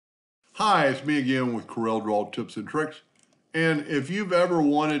Hi, it's me again with Corel Draw Tips and Tricks. And if you've ever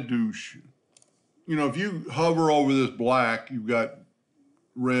wanted to, if you hover over this black, you've got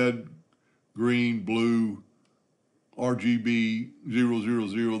red, green, blue, RGB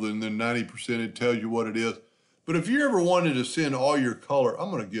 000, then 90%, it tells you what it is. But if you ever wanted to send all your color,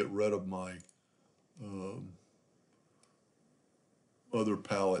 I'm going to get rid of my other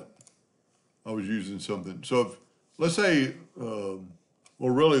palette. I was using something. So if, let's say, well,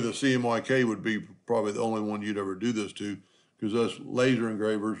 really the CMYK would be probably the only one you'd ever do this to, because us laser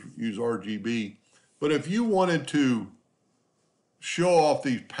engravers use RGB. But if you wanted to show off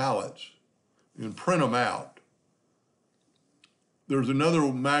these palettes and print them out, there's another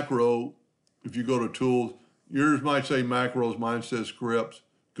macro. If you go to tools, yours might say macros, mine says scripts.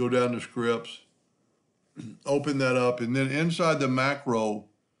 Go down to scripts, open that up, and then inside the macro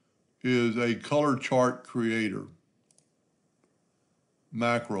is a color chart creator.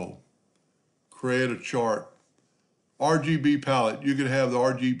 Macro, create a chart. RGB palette, you can have the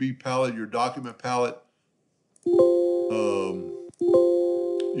RGB palette, your document palette. You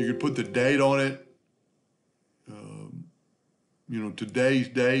could put the date on it, today's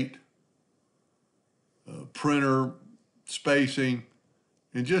date, printer, spacing,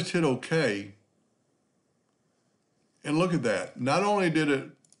 and just hit OK. And look at that. Not only did it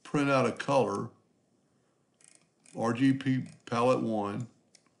print out a color, RGB palette 1,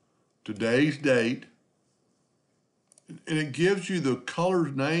 today's date, and it gives you the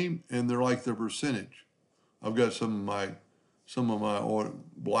color's name and they're like the percentage. I've got some of my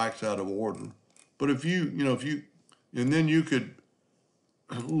blacks out of order. But if you and then you could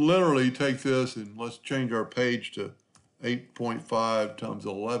literally take this and let's change our page to 8.5 times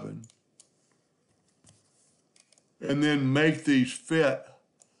 11. And then make these fit.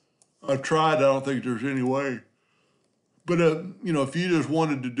 I tried, I don't think there's any way. But, if you just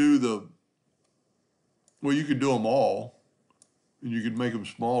wanted to do well, you could do them all, and you could make them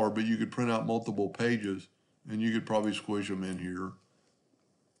smaller, but you could print out multiple pages, and you could probably squish them in here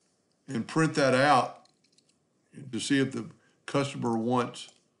and print that out to see if the customer wants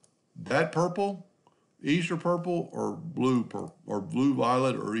that purple, Easter purple, or blue purple, or blue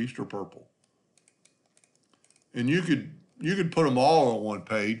violet, or Easter purple. And you could put them all on one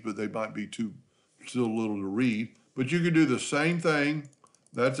page, but they might be still little to read. But you could do the same thing.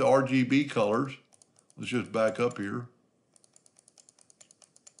 That's RGB colors. Let's just back up here.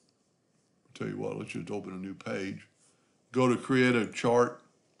 I'll tell you what, let's just open a new page. Go to create a chart.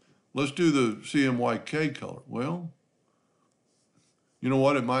 Let's do the CMYK color. Well, you know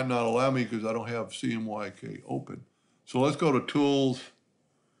what? It might not allow me because I don't have CMYK open. So let's go to Tools.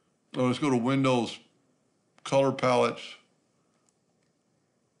 Let's go to Windows, Color Palettes,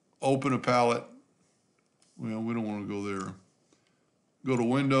 open a palette. Well, we don't want to go there. Go to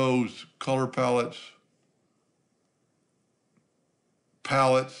Windows, Color Palettes,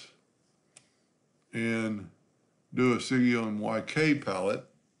 Palettes, and do a CMYK palette.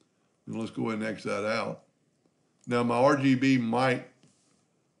 And let's go ahead and X that out. Now my RGB might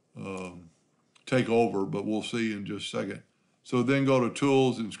take over, but we'll see in just a second. So then go to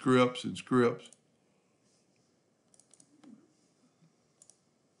Tools and Scripts.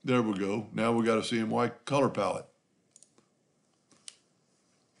 There we go. Now we got a CMYK color palette.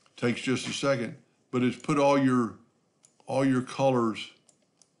 Takes just a second, but it's put all your colors,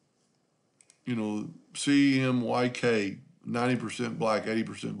 CMYK, 90% black,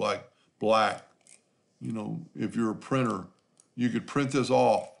 80% black. If you're a printer, you could print this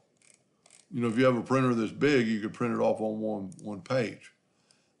off. If you have a printer this big, you could print it off on one page.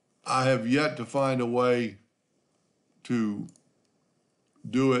 I have yet to find a way to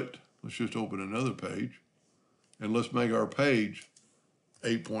do it. Let's just open another page, and let's make our page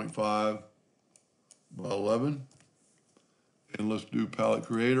 8.5 by 11. And let's do Palette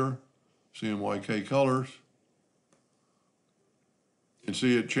Creator, CMYK Colors, and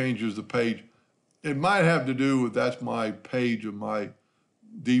see it changes the page. It might have to do with that's my page of my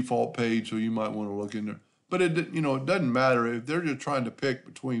default page, so you might want to look in there. But it doesn't matter if they're just trying to pick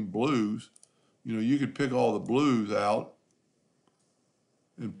between blues. You could pick all the blues out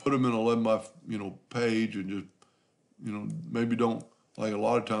and put them in 11 by page, and just maybe don't, like a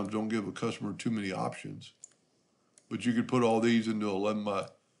lot of times, don't give a customer too many options. But you could put all these into 11 by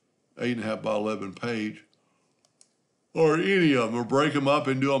 8.5 by 11 page, or any of them, or break them up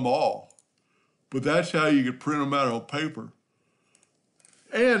and do them all. But that's how you could print them out on paper.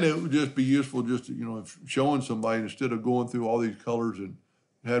 And it would just be useful just to, showing somebody instead of going through all these colors and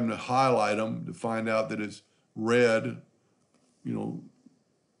having to highlight them to find out that it's red.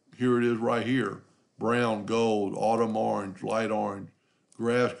 Here it is right here. Brown, gold, autumn orange, light orange,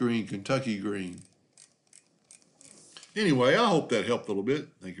 grass green, Kentucky green. Anyway, I hope that helped a little bit.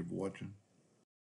 Thank you for watching.